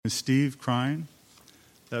Steve crying.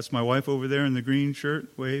 That's my wife over there in the green shirt.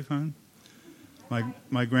 Wave, hon.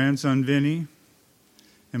 My grandson, Vinny,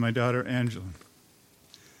 and my daughter, Angela.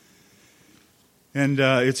 And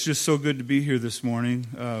it's just so good to be here this morning.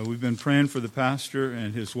 We've been praying for the pastor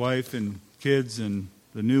and his wife and kids and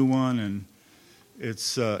the new one, and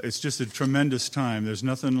it's just a tremendous time. There's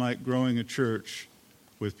nothing like growing a church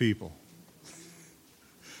with people.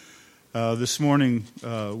 This morning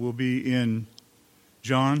we'll be in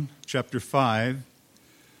John chapter 5.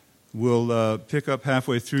 We'll pick up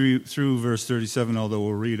halfway through verse 37, although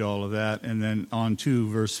we'll read all of that, and then on to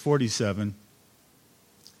verse 47.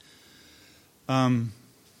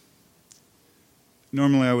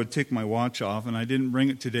 Normally I would take my watch off, and I didn't bring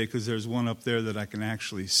it today because there's one up there that I can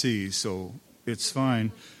actually see, so it's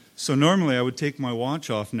fine. So normally I would take my watch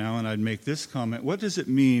off now, and I'd make this comment. What does it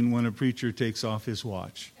mean when a preacher takes off his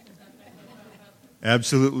watch?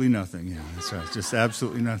 Absolutely nothing. Yeah, that's right. Just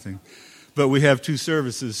absolutely nothing. But we have two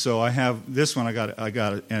services, so I have this one. I got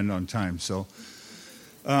to end on time. So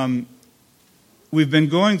we've been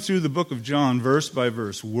going through the book of John, verse by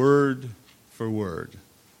verse, word for word,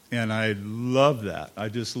 and I love that. I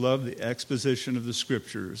just love the exposition of the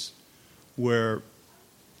Scriptures, where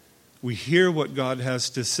we hear what God has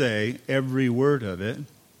to say, every word of it.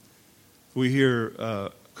 We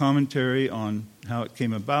hear commentary on how it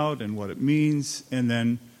came about and what it means, and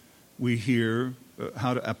then we hear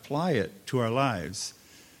how to apply it to our lives.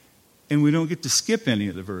 And we don't get to skip any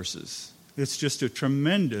of the verses. It's just a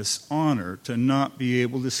tremendous honor to not be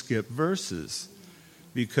able to skip verses.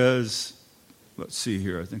 Because, let's see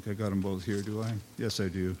here, I think I got them both here, do I? Yes, I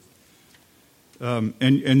do.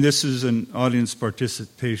 And this is an audience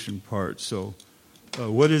participation part. So,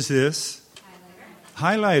 what is this?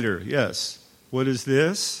 Highlighter, yes. What is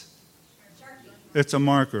this? It's a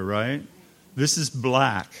marker, right? This is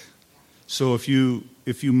black. So if you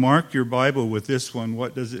mark your Bible with this one,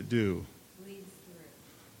 what does it do? Bleeds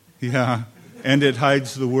through. Yeah, and it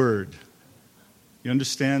hides the word. You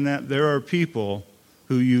understand that? There are people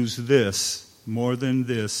who use this more than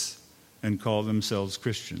this and call themselves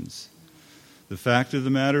Christians. The fact of the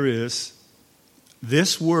matter is,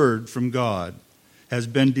 this word from God has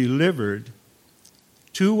been delivered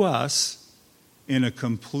to us in a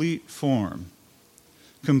complete form.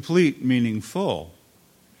 Complete meaning full.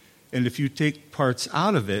 And if you take parts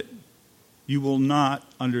out of it, you will not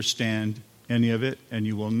understand any of it, and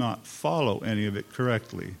you will not follow any of it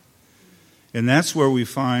correctly. And that's where we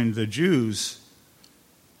find the Jews,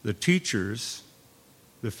 the teachers,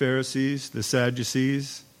 the Pharisees, the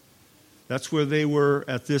Sadducees. That's where they were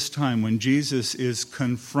at this time when Jesus is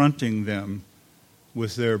confronting them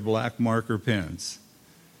with their black marker pens.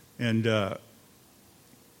 And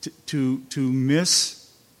to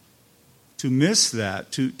miss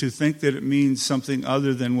that, to think that it means something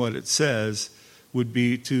other than what it says, would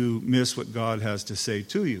be to miss what God has to say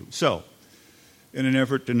to you. So, in an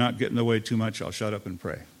effort to not get in the way too much, I'll shut up and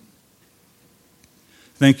pray.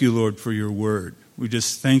 Thank you, Lord, for your word. We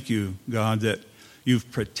just thank you, God, that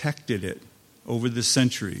you've protected it over the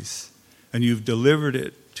centuries, and you've delivered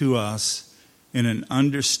it to us in an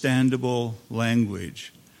understandable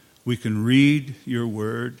language. We can read your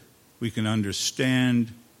word. We can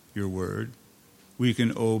understand your word. We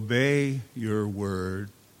can obey your word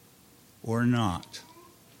or not,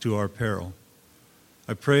 to our peril.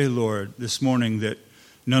 I pray, Lord, this morning that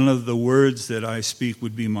none of the words that I speak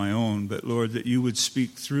would be my own, but, Lord, that you would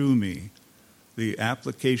speak through me the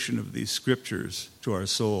application of these Scriptures to our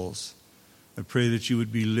souls. I pray that you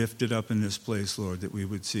would be lifted up in this place, Lord, that we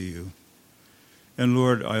would see you. And,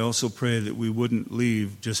 Lord, I also pray that we wouldn't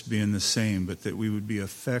leave just being the same, but that we would be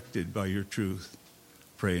affected by your truth.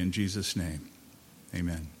 Pray in Jesus' name.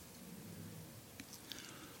 Amen.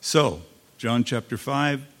 So, John chapter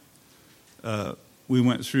 5, we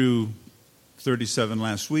went through 37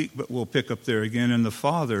 last week, but we'll pick up there again. And the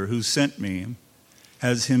Father who sent me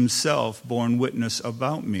has himself borne witness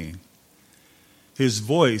about me. His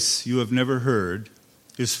voice you have never heard,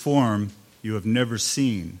 his form you have never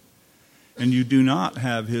seen. And you do not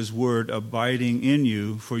have his word abiding in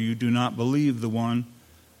you, for you do not believe the one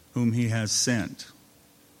whom he has sent.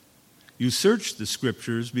 You search the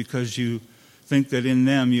Scriptures because you think that in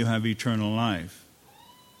them you have eternal life.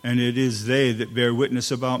 And it is they that bear witness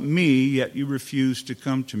about me, yet you refuse to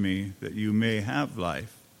come to me that you may have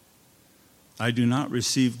life. I do not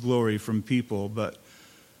receive glory from people, but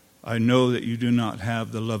I know that you do not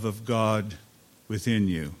have the love of God within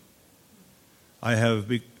you. I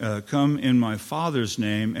have come in my Father's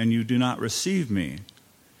name, and you do not receive me.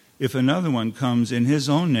 If another one comes in his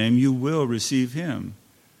own name, you will receive him.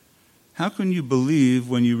 How can you believe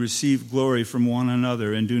when you receive glory from one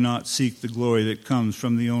another and do not seek the glory that comes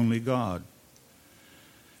from the only God?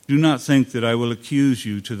 Do not think that I will accuse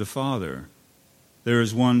you to the Father. There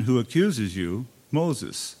is one who accuses you,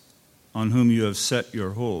 Moses, on whom you have set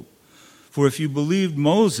your hope. For if you believed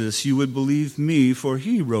Moses, you would believe me, for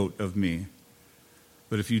he wrote of me.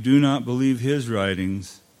 But if you do not believe his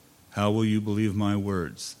writings, how will you believe my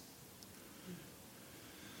words?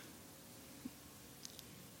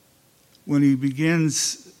 When he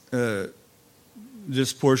begins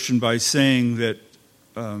this portion by saying that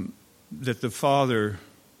the Father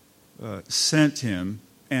sent him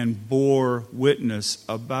and bore witness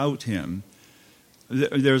about him,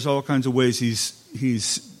 there's all kinds of ways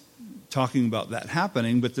he's talking about that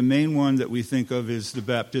happening, but the main one that we think of is the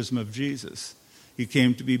baptism of Jesus. He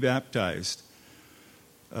came to be baptized.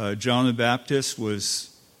 John the Baptist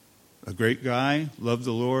was a great guy, loved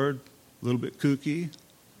the Lord, a little bit kooky.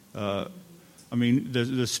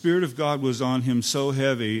 The Spirit of God was on him so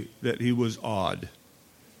heavy that he was odd.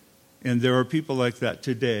 And there are people like that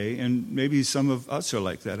today, and maybe some of us are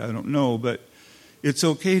like that, I don't know, but it's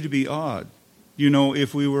okay to be odd. You know,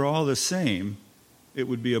 if we were all the same, it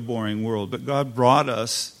would be a boring world. But God brought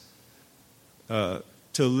us to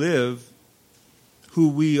live who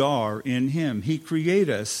we are in him. He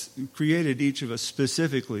created each of us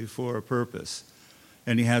specifically for a purpose.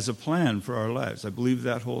 And he has a plan for our lives. I believe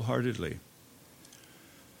that wholeheartedly.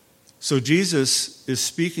 So Jesus is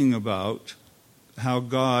speaking about how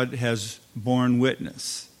God has borne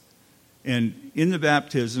witness. And in the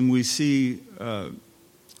baptism, we see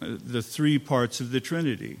the three parts of the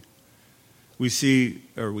Trinity. We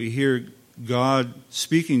hear God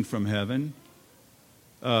speaking from heaven.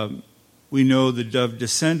 We know the dove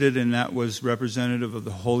descended, and that was representative of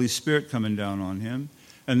the Holy Spirit coming down on him.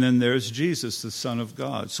 And then there's Jesus, the Son of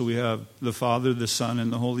God. So we have the Father, the Son,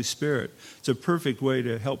 and the Holy Spirit. It's a perfect way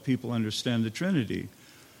to help people understand the Trinity.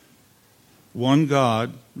 One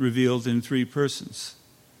God revealed in three persons.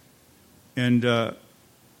 And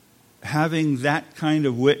having that kind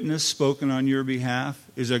of witness spoken on your behalf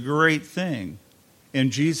is a great thing.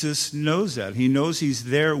 And Jesus knows that. He knows he's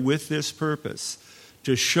there with this purpose,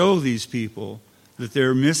 to show these people that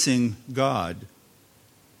they're missing God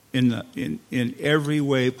in every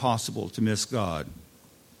way possible to miss God.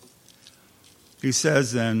 He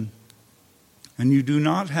says then, and you do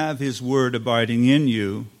not have his word abiding in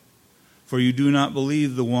you, for you do not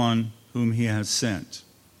believe the one whom he has sent.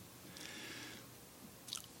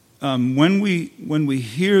 When we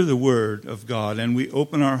hear the word of God and we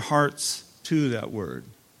open our hearts to that word,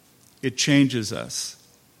 it changes us.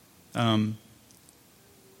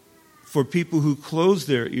 For people who close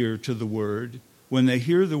their ear to the word, when they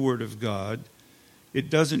hear the word of God, it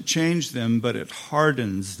doesn't change them, but it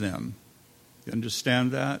hardens them. You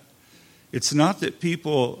understand that? It's not that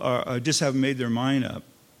people just haven't made their mind up.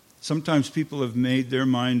 Sometimes people have made their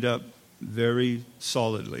mind up very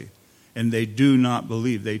solidly, and they do not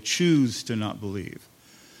believe. They choose to not believe.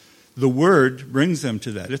 The word brings them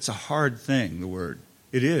to that. It's a hard thing, the word.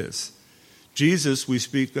 It is. Jesus we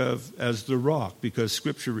speak of as the rock because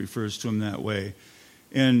Scripture refers to him that way.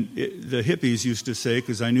 And the hippies used to say,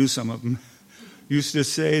 because I knew some of them, used to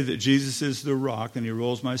say that Jesus is the rock and he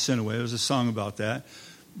rolls my sin away. There's a song about that.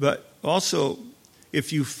 But also,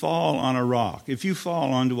 if you fall on a rock, if you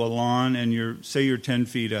fall onto a lawn and you're 10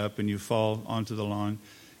 feet up and you fall onto the lawn,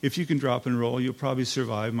 if you can drop and roll, you'll probably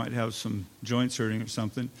survive, might have some joints hurting or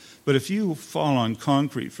something. But if you fall on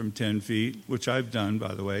concrete from 10 feet, which I've done,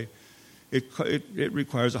 by the way, it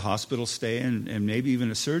requires a hospital stay and maybe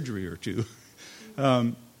even a surgery or two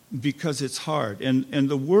because it's hard. And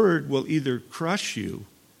the word will either crush you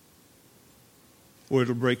or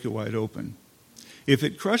it'll break you wide open. If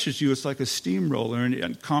it crushes you, it's like a steamroller and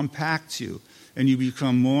it compacts you and you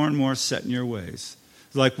become more and more set in your ways.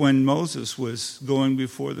 Like when Moses was going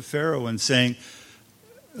before the Pharaoh and saying,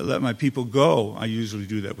 "Let my people go." I usually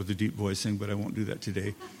do that with a deep voicing, but I won't do that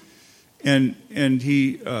today. And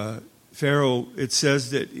Pharaoh, it says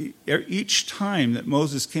that each time that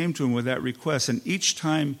Moses came to him with that request, and each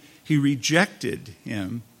time he rejected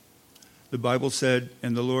him, the Bible said,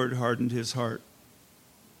 and the Lord hardened his heart.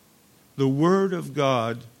 The Word of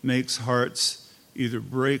God makes hearts either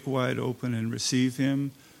break wide open and receive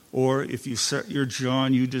him, or if you set your jaw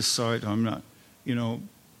and you decide, I'm not,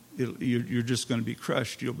 you're just going to be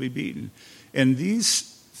crushed, you'll be beaten. And these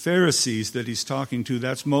Pharisees that he's talking to,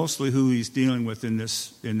 that's mostly who he's dealing with in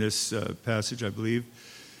this passage, I believe.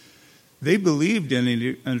 They believed in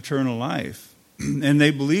an eternal life. And they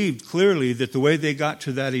believed clearly that the way they got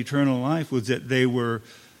to that eternal life was that they were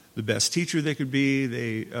the best teacher they could be.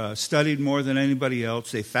 They studied more than anybody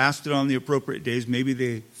else. They fasted on the appropriate days. Maybe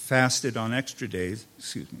they fasted on extra days.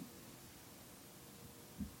 Excuse me.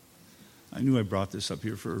 I knew I brought this up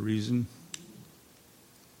here for a reason.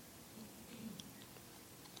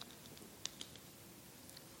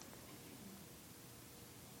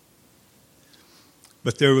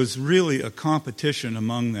 But there was really a competition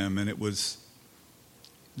among them, and it was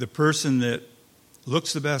the person that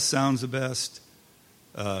looks the best, sounds the best,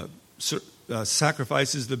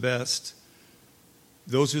 sacrifices the best.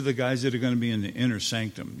 Those are the guys that are going to be in the inner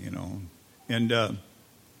sanctum, And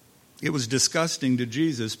it was disgusting to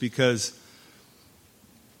Jesus because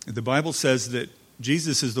the Bible says that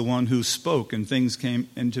Jesus is the one who spoke and things came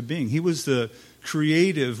into being. He was the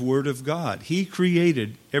creative Word of God. He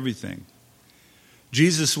created everything.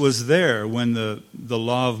 Jesus was there when the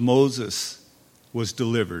law of Moses was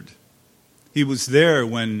delivered. He was there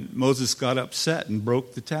when Moses got upset and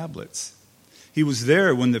broke the tablets. He was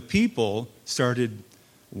there when the people started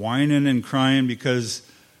whining and crying because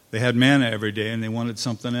they had manna every day and they wanted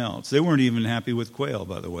something else. They weren't even happy with quail,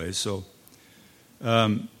 by the way. So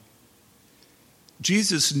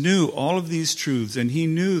Jesus knew all of these truths, and he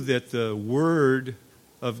knew that the Word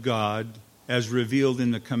of God, as revealed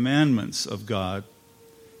in the commandments of God,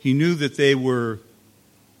 he knew that they were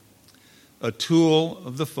a tool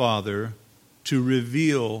of the Father to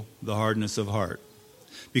reveal the hardness of heart.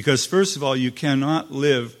 Because first of all, you cannot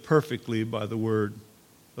live perfectly by the word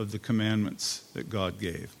of the commandments that God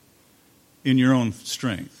gave in your own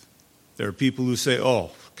strength. There are people who say, "Oh,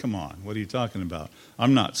 come on, what are you talking about?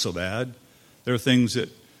 I'm not so bad." There are things that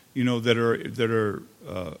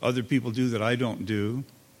other people do that I don't do.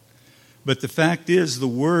 But the fact is, the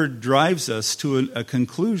Word drives us to a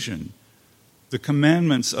conclusion. The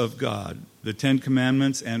commandments of God, the 10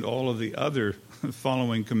 Commandments and all of the other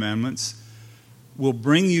following commandments, will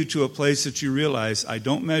bring you to a place that you realize, I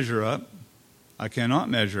don't measure up, I cannot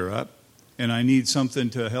measure up, and I need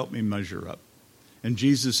something to help me measure up. And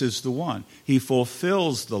Jesus is the one. He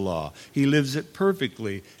fulfills the law. He lives it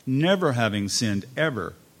perfectly, never having sinned,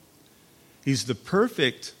 ever. He's the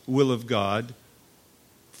perfect will of God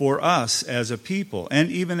for us as a people and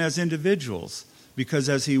even as individuals, because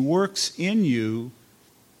as he works in you,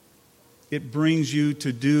 it brings you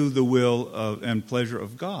to do the will of and pleasure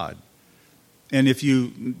of God. And if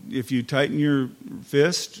you tighten your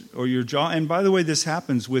fist or your jaw, and by the way, this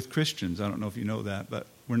happens with Christians. I don't know if you know that, but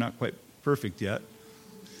we're not quite perfect yet.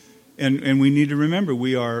 And we need to remember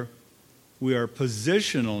we are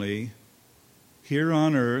positionally here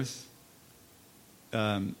on earth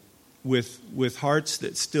with hearts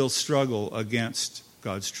that still struggle against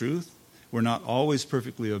God's truth. We're not always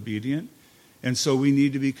perfectly obedient. And so we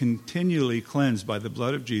need to be continually cleansed by the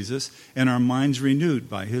blood of Jesus and our minds renewed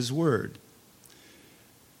by his word.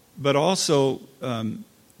 But also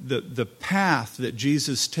the path that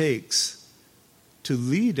Jesus takes to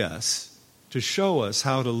lead us, to show us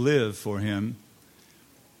how to live for him,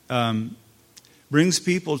 brings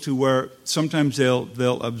people to where sometimes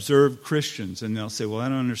they'll observe Christians and they'll say, well, I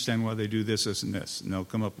don't understand why they do this, this, and this. And they'll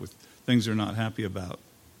come up with things they're not happy about.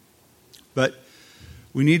 But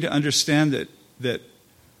we need to understand that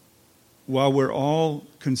while we're all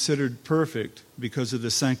considered perfect because of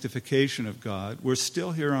the sanctification of God, we're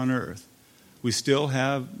still here on earth. We still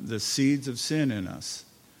have the seeds of sin in us.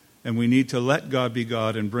 And we need to let God be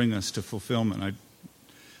God and bring us to fulfillment.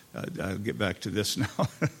 I'll get back to this now.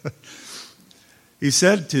 He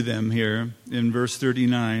said to them here in verse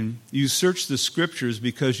 39, you search the Scriptures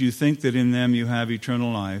because you think that in them you have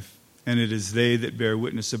eternal life, and it is they that bear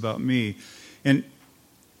witness about me. And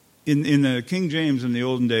in the King James in the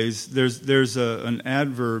olden days, there's an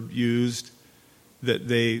adverb used that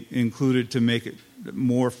they included to make it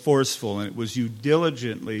more forceful, and it was you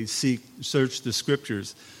diligently search the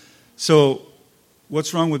Scriptures. So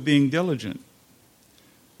what's wrong with being diligent?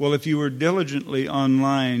 Well, if you were diligently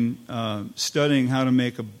online studying how to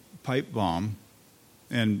make a pipe bomb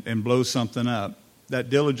and blow something up, that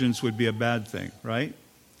diligence would be a bad thing, right?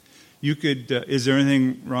 You could. Is there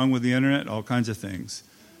anything wrong with the internet? All kinds of things.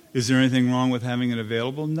 Is there anything wrong with having it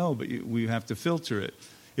available? No, but we have to filter it.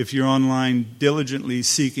 If you're online diligently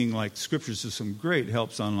seeking, like Scriptures, there's some great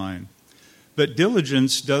helps online. But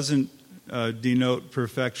diligence doesn't denote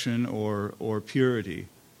perfection or purity.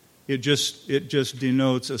 It just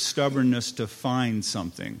denotes a stubbornness to find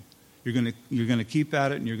something. You're going to keep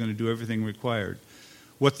at it, and you're going to do everything required.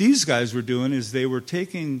 What these guys were doing is they were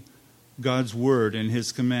taking God's word and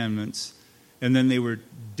his commandments, and then they were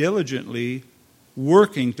diligently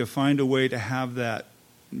working to find a way to have that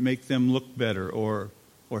make them look better or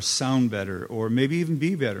sound better or maybe even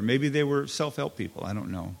be better. Maybe they were self-help people. I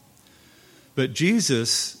don't know. But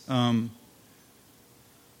Jesus,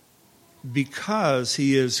 because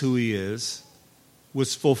he is who he is,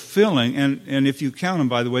 was fulfilling, and if you count them,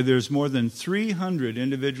 by the way, there's more than 300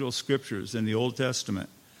 individual scriptures in the Old Testament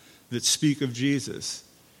that speak of Jesus.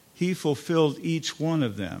 He fulfilled each one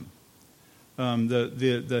of them.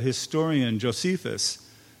 The historian Josephus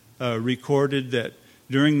recorded that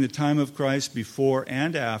during the time of Christ, before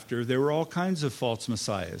and after, there were all kinds of false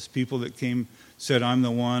messiahs. People that came, said, I'm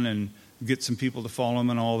the one, and get some people to follow him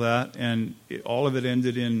and all that. And all of it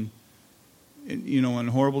ended in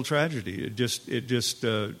horrible tragedy. It just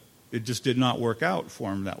did not work out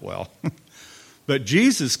for him that well. But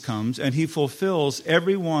Jesus comes and he fulfills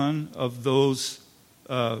every one of those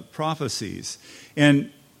prophecies.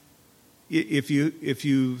 And if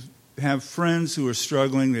you have friends who are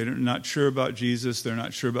struggling, they're not sure about Jesus, they're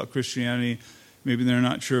not sure about Christianity, maybe they're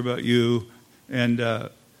not sure about you, and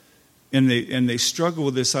they struggle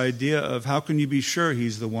with this idea of how can you be sure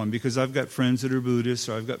he's the one? Because I've got friends that are Buddhist,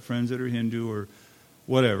 or I've got friends that are Hindu, or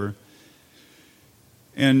whatever.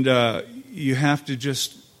 And you have to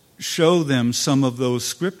just show them some of those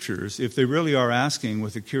scriptures. If they really are asking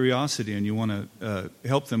with a curiosity and you want to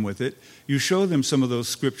help them with it, you show them some of those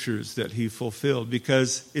scriptures that he fulfilled,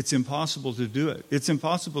 because it's impossible to do it. It's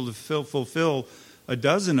impossible to fulfill a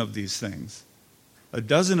dozen of these things. A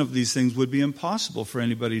dozen of these things would be impossible for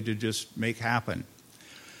anybody to just make happen.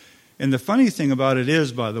 And the funny thing about it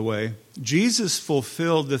is, by the way, Jesus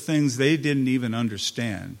fulfilled the things they didn't even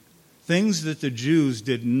understand. Things that the Jews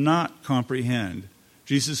did not comprehend.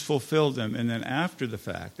 Jesus fulfilled them, and then after the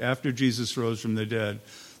fact, after Jesus rose from the dead,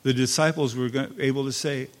 the disciples were able to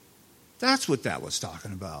say, that's what that was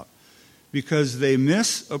talking about. Because they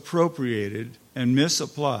misappropriated and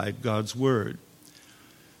misapplied God's word.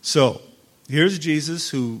 So, here's Jesus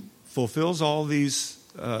who fulfills all these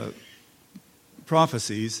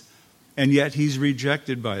prophecies, and yet he's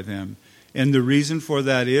rejected by them. And the reason for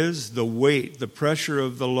that is the weight, the pressure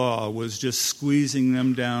of the law was just squeezing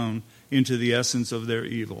them down into the essence of their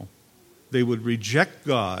evil. They would reject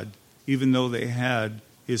God even though they had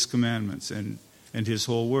his commandments and his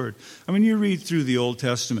whole word. I mean, you read through the Old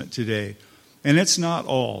Testament today, and it's not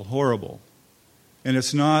all horrible. And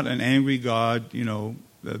it's not an angry God,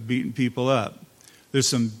 beating people up. There's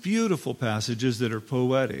some beautiful passages that are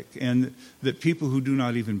poetic, and that people who do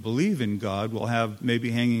not even believe in God will have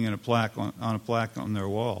maybe hanging in a plaque on their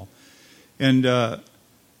wall. And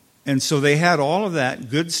so they had all of that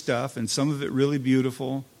good stuff, and some of it really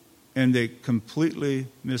beautiful, and they completely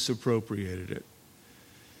misappropriated it.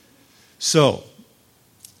 So,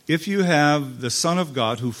 if you have the Son of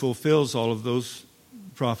God who fulfills all of those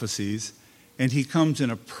prophecies, and he comes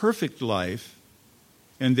in a perfect life,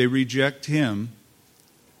 and they reject him,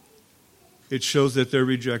 it shows that they're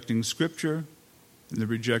rejecting Scripture, and they're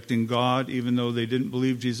rejecting God, even though they didn't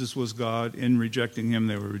believe Jesus was God. In rejecting him,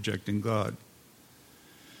 they were rejecting God.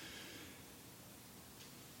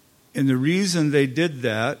 And the reason they did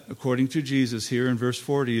that, according to Jesus here in verse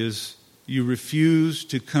 40, is, you refuse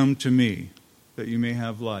to come to me, that you may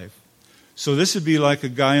have life. So this would be like a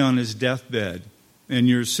guy on his deathbed, and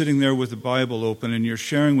you're sitting there with the Bible open, and you're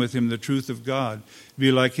sharing with him the truth of God. It'd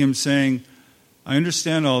be like him saying, I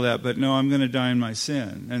understand all that, but no, I'm going to die in my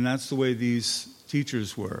sin. And that's the way these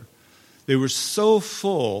teachers were. They were so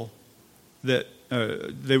full of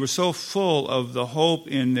the hope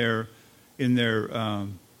in their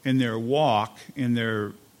walk, in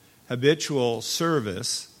their habitual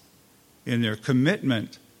service, in their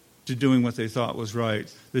commitment to doing what they thought was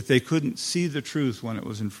right, that they couldn't see the truth when it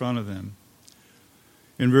was in front of them.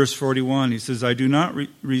 In verse 41, he says, I do not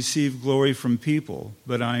receive glory from people,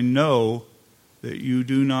 but I know that you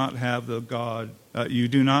do not have the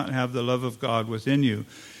love of God within you.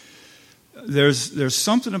 There's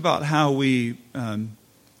something about how we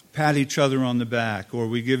pat each other on the back, or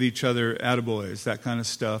we give each other attaboys, that kind of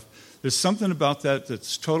stuff. There's something about that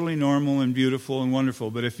that's totally normal and beautiful and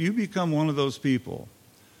wonderful. But if you become one of those people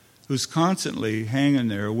who's constantly hanging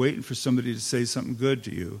there waiting for somebody to say something good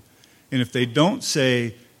to you, and if they don't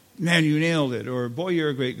say, man, you nailed it, or boy, you're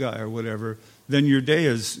a great guy, or whatever, then your day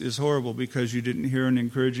is horrible because you didn't hear an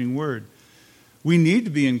encouraging word. We need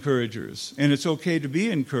to be encouragers, and it's okay to be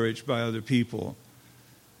encouraged by other people.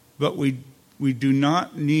 But we do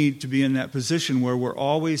not need to be in that position where we're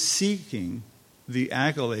always seeking the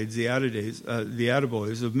accolades, the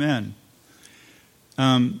attaboys of men.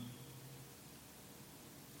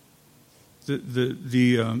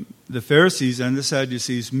 The Pharisees and the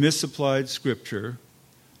Sadducees misapplied Scripture.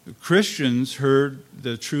 The Christians heard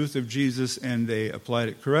the truth of Jesus and they applied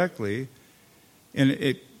it correctly. And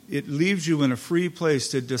it leaves you in a free place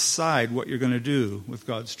to decide what you're going to do with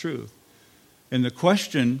God's truth. And the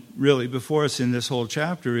question really before us in this whole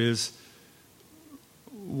chapter is,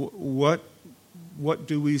 what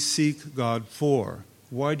do we seek God for?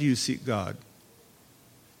 Why do you seek God?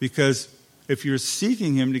 Because if you're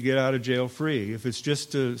seeking him to get out of jail free, if it's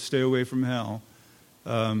just to stay away from hell,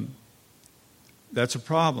 that's a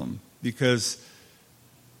problem. Because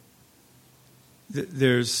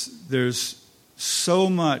there's so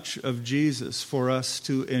much of Jesus for us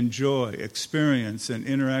to enjoy, experience, and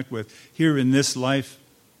interact with here in this life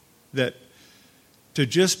that to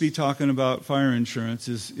just be talking about fire insurance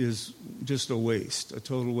is just a waste, a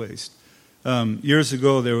total waste. Years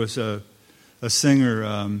ago, there was a singer,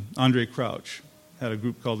 Andre Crouch, had a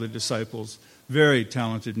group called the Disciples. Very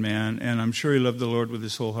talented man, and I'm sure he loved the Lord with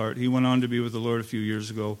his whole heart. He went on to be with the Lord a few years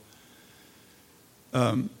ago.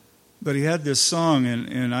 But he had this song,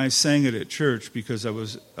 and I sang it at church because I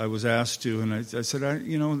was asked to, and I said,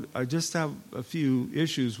 I just have a few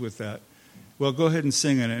issues with that. Well, go ahead and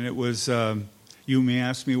sing it. And it was, you may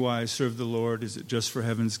ask me why I serve the Lord. Is it just for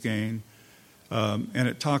heaven's gain? And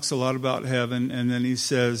it talks a lot about heaven. And then he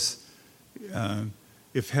says,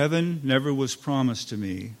 if heaven never was promised to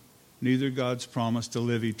me, neither God's promise to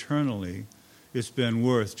live eternally, it's been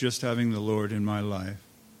worth just having the Lord in my life.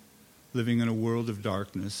 Living in a world of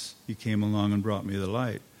darkness, he came along and brought me the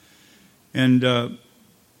light. And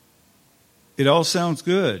it all sounds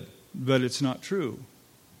good, but it's not true.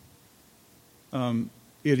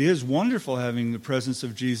 It is wonderful having the presence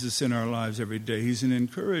of Jesus in our lives every day. He's an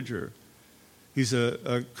encourager. He's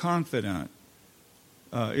a confidant.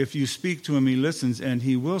 If you speak to him, he listens, and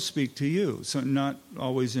he will speak to you. So not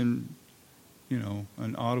always in,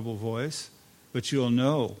 an audible voice, but you'll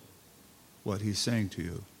know what he's saying to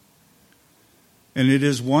you. And it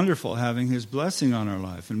is wonderful having his blessing on our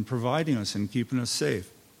life and providing us and keeping us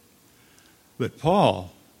safe. But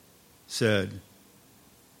Paul said,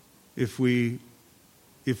 if we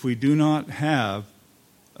do not have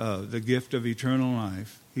the gift of eternal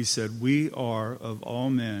life, he said, we are of all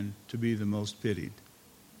men to be the most pitied.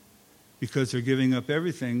 Because they're giving up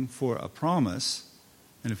everything for a promise,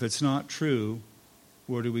 and if it's not true,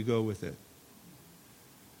 where do we go with it?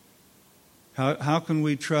 How can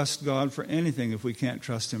we trust God for anything if we can't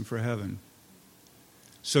trust him for heaven?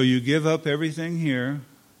 So you give up everything here.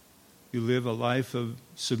 You live a life of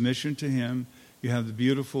submission to him. You have the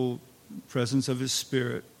beautiful presence of his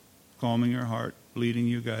Spirit calming your heart, leading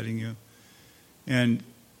you, guiding you. And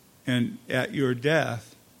at your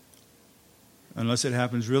death, unless it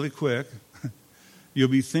happens really quick, you'll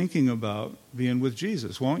be thinking about being with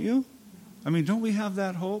Jesus, won't you? I mean, don't we have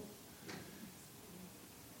that hope?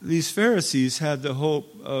 These Pharisees had the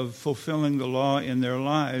hope of fulfilling the law in their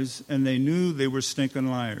lives, and they knew they were stinking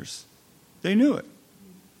liars. They knew it.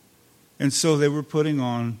 And so they were putting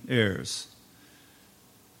on airs.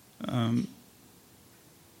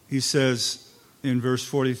 He says in verse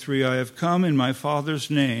 43, I have come in my Father's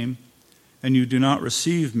name, and you do not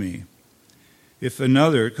receive me. If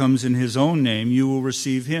another comes in his own name, you will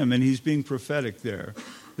receive him. And he's being prophetic there.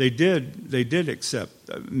 They did accept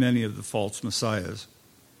many of the false messiahs.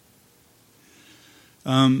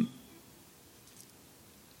 I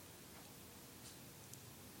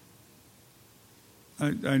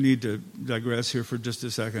need to digress here for just a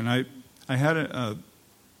second. I had an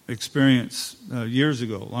experience years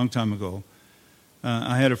ago, a long time ago.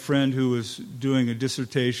 I had a friend who was doing a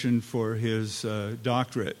dissertation for his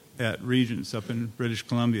doctorate at Regents up in British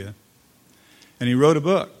Columbia. And he wrote a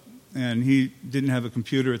book. And he didn't have a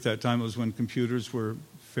computer at that time. It was when computers were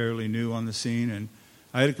fairly new on the scene. And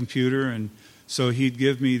I had a computer, and so he'd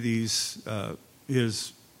give me these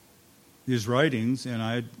his writings,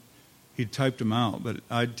 and he'd typed them out, but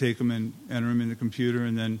I'd take them and enter them in the computer,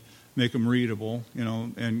 and then make them readable,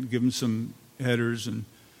 and give them some headers and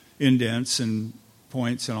indents and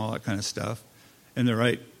points and all that kind of stuff, and the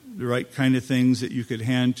right kind of things that you could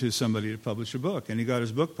hand to somebody to publish a book. And he got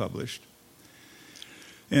his book published.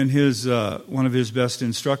 And his one of his best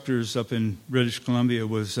instructors up in British Columbia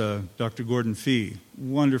was Dr. Gordon Fee,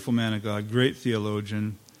 wonderful man of God, great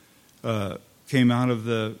theologian, came out of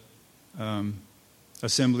the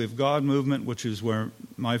Assembly of God movement, which is where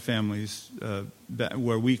my family's,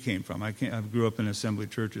 where we came from. I grew up in assembly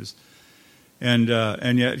churches. And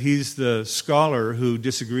yet he's the scholar who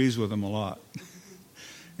disagrees with him a lot,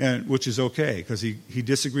 and which is okay, because he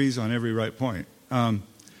disagrees on every right point.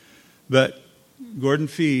 But Gordon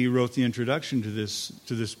Fee wrote the introduction to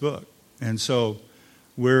this book, and so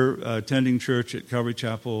we're attending church at Calvary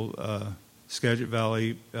Chapel, Skagit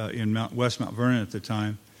Valley, in West Mount Vernon at the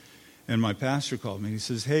time, and my pastor called me. He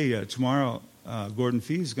says, "Hey, tomorrow Gordon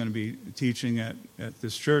Fee is going to be teaching at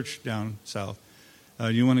this church down south.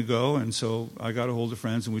 You want to go? And so I got a hold of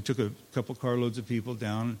friends, and we took a couple carloads of people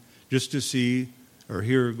down just to see or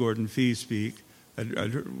hear Gordon Fee speak.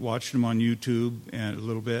 I'd watched him on YouTube and a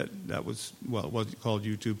little bit. That was, well, it wasn't called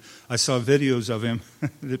YouTube. I saw videos of him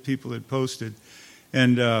that people had posted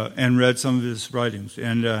and read some of his writings.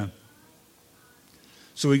 And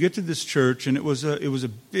so we get to this church, and it was a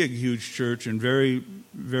big, huge church and very,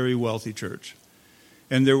 very wealthy church.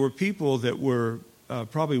 And there were people that were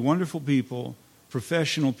probably wonderful people,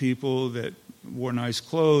 professional people that wore nice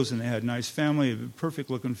clothes, and they had nice family, a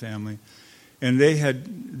perfect-looking family. And they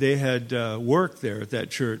had worked there at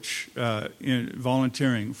that church,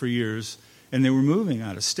 volunteering for years, and they were moving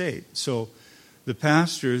out of state. So the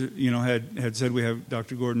pastor, had said, we have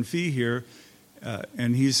Dr. Gordon Fee here,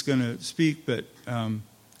 and he's going to speak. But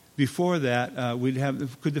before that,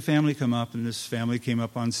 could the family come up? And this family came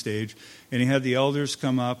up on stage, and he had the elders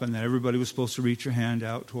come up, and then everybody was supposed to reach your hand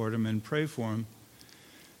out toward him and pray for him.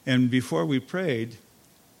 And before we prayed,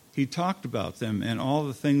 he talked about them and all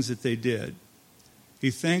the things that they did. He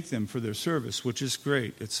thanked them for their service, which is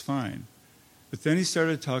great. It's fine. But then he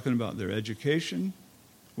started talking about their education,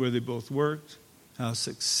 where they both worked, how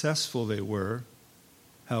successful they were,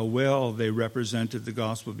 how well they represented the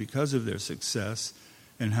gospel because of their success,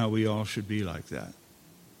 and how we all should be like that.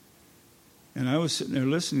 And I was sitting there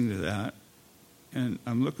listening to that, and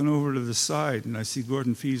I'm looking over to the side, and I see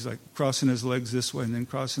Gordon Fee's like crossing his legs this way and then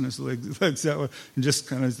crossing his legs that way, and just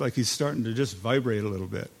kind of like he's starting to just vibrate a little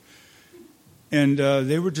bit. And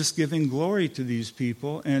they were just giving glory to these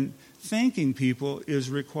people, and thanking people is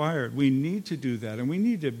required. We need to do that, and we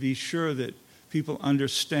need to be sure that people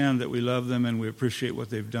understand that we love them and we appreciate what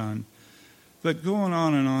they've done. But going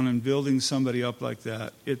on and building somebody up like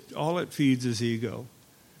that, all it feeds is ego.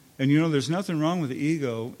 And there's nothing wrong with the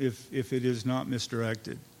ego if it is not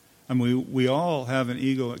misdirected. I mean, we all have an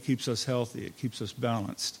ego that keeps us healthy, it keeps us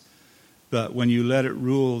balanced. But when you let it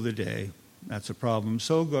rule the day, that's a problem.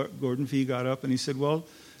 So Gordon Fee got up and he said, well,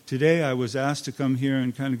 today I was asked to come here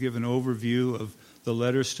and kind of give an overview of the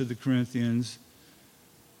letters to the Corinthians.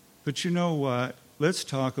 But you know what? Let's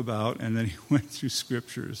talk about, and then he went through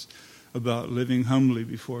scriptures about living humbly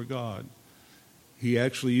before God. He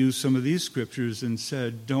actually used some of these scriptures and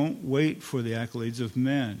said, don't wait for the accolades of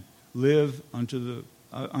men. Live unto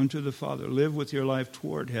the Father. Live with your life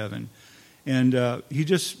toward heaven. And he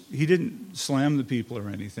didn't slam the people or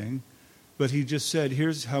anything, but he just said,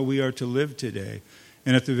 here's how we are to live today.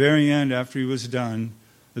 And at the very end, after he was done,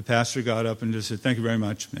 the pastor got up and just said, thank you very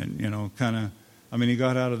much. And, he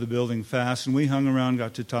got out of the building fast. And we hung around,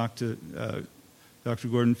 got to talk to Dr.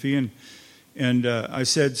 Gordon Fee. And I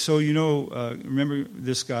said, so, remember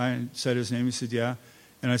this guy? And said his name. He said, yeah.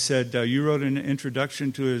 And I said, you wrote an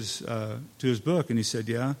introduction to his book. And he said,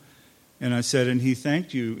 yeah. And I said, and he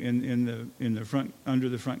thanked you in the front, under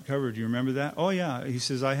the front cover. Do you remember that? Oh, yeah. He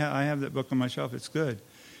says, I have that book on my shelf. It's good.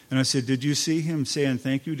 And I said, did you see him saying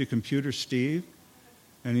thank you to Computer Steve?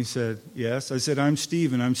 And he said, yes. I said, I'm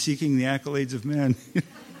Steve, and I'm seeking the accolades of men.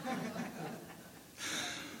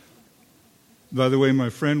 By the way,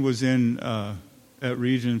 my friend was at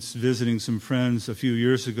Regents visiting some friends a few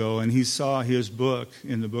years ago, and he saw his book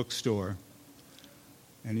in the bookstore.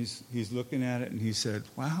 And he's looking at it, and he said,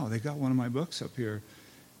 wow, they got one of my books up here.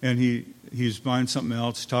 And he's buying something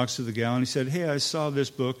else, talks to the gal, and he said, hey, I saw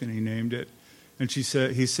this book, and he named it. And he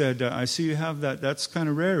said, I see you have that. That's kind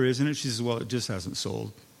of rare, isn't it? She says, well, it just hasn't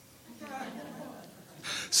sold.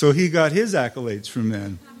 So he got his accolades from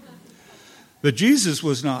men. But Jesus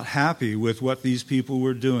was not happy with what these people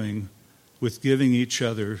were doing with giving each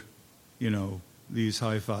other, these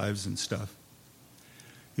high fives and stuff.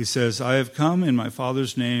 He says, I have come in my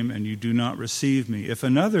Father's name, and you do not receive me. If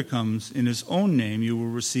another comes in his own name, you will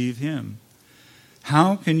receive him.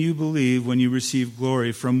 How can you believe when you receive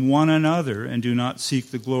glory from one another and do not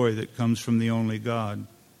seek the glory that comes from the only God?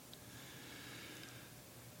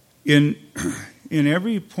 In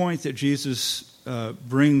every point that Jesus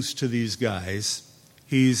brings to these guys,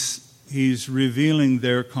 he's revealing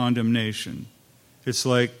their condemnation. It's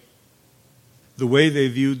like the way they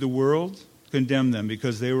viewed the world condemned them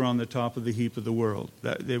because they were on the top of the heap of the world.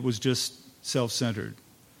 It was just self-centered.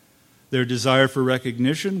 Their desire for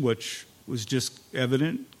recognition, which was just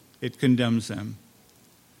evident, it condemns them.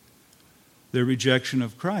 Their rejection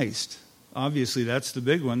of Christ, obviously that's the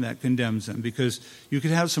big one that condemns them, because you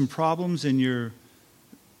could have some problems in your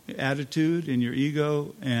attitude, in your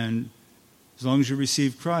ego, and as long as you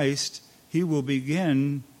receive Christ, he will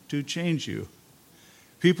begin to change you.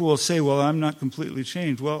 People will say, well, I'm not completely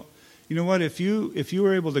changed. Well, you know what? If you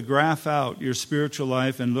were able to graph out your spiritual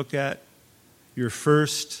life and look at your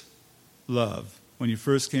first love, when you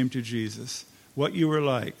first came to Jesus, what you were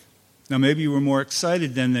like. Now, maybe you were more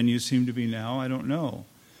excited then than you seem to be now. I don't know.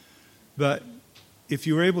 But if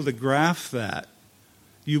you were able to graph that,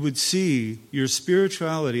 you would see your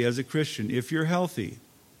spirituality as a Christian, if you're healthy,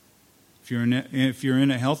 if you're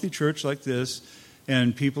in a healthy church like this,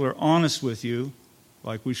 and people are honest with you,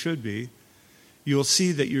 like we should be, you'll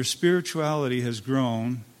see that your spirituality has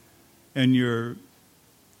grown and your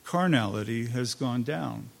carnality has gone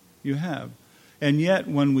down. You have. And yet,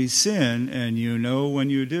 when we sin, and you know when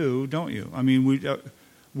you do, don't you? I mean,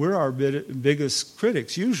 we're our biggest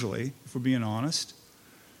critics, usually, if we're being honest.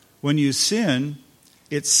 When you sin,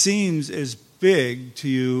 it seems as big to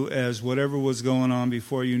you as whatever was going on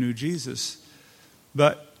before you knew Jesus.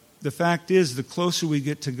 But the fact is, the closer we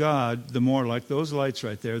get to God, the more, like those lights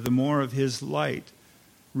right there, the more of His light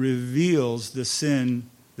reveals the sin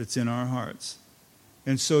that's in our hearts.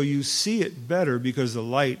 And so you see it better because the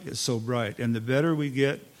light is so bright. And the better we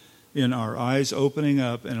get in our eyes opening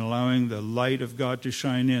up and allowing the light of God to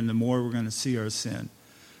shine in, the more we're going to see our sin.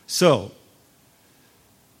 So,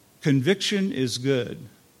 conviction is good.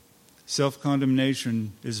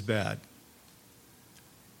 Self-condemnation is bad.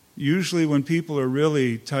 Usually when people are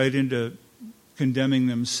really tied into condemning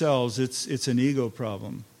themselves, it's an ego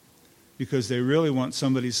problem. Because they really want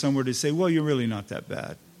somebody somewhere to say, well, you're really not that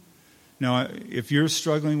bad. Now, if you're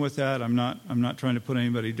struggling with that, I'm not trying to put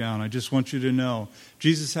anybody down. I just want you to know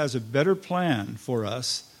Jesus has a better plan for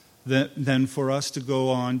us than for us to go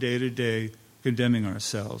on day to day condemning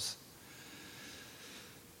ourselves.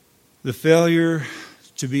 The failure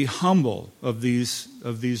to be humble of these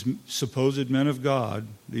supposed men of God,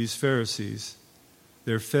 these Pharisees,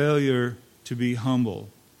 their failure to be humble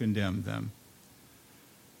condemned them.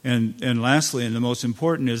 And lastly, and the most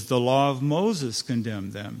important, is the law of Moses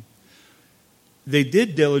condemned them. They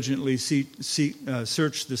did diligently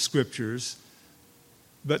search the Scriptures,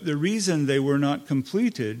 but the reason they were not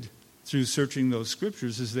completed through searching those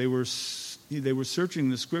Scriptures is they were searching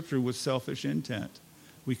the Scripture with selfish intent.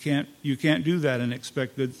 You can't do that and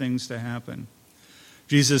expect good things to happen.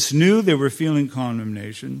 Jesus knew they were feeling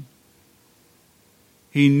condemnation.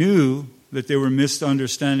 He knew that they were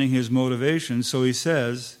misunderstanding His motivation, so He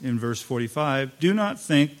says in verse 45, "Do not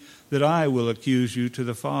think that I will accuse you to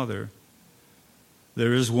the Father.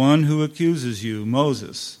 There is one who accuses you,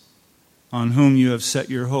 Moses, on whom you have set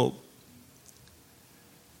your hope."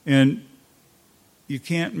 And you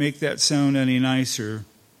can't make that sound any nicer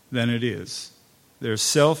than it is. They're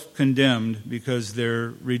self-condemned because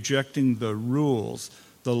they're rejecting the rules,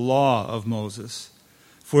 the law of Moses.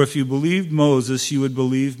 "For if you believed Moses, you would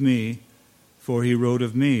believe me, for he wrote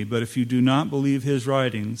of me. But if you do not believe his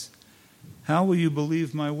writings, how will you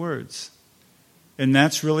believe my words?" And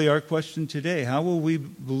that's really our question today. How will we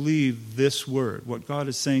believe this word, what God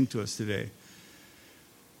is saying to us today?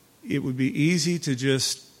 It would be easy to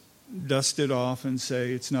just dust it off and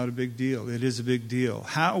say it's not a big deal. It is a big deal.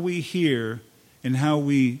 How we hear and how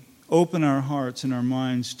we open our hearts and our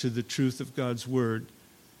minds to the truth of God's word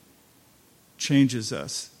changes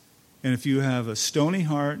us. And if you have a stony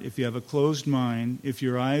heart, if you have a closed mind, if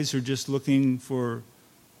your eyes are just looking for,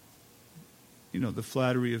 the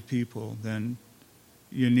flattery of people, then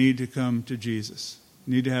you need to come to Jesus.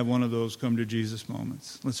 You need to have one of those come to Jesus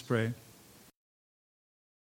moments. Let's pray.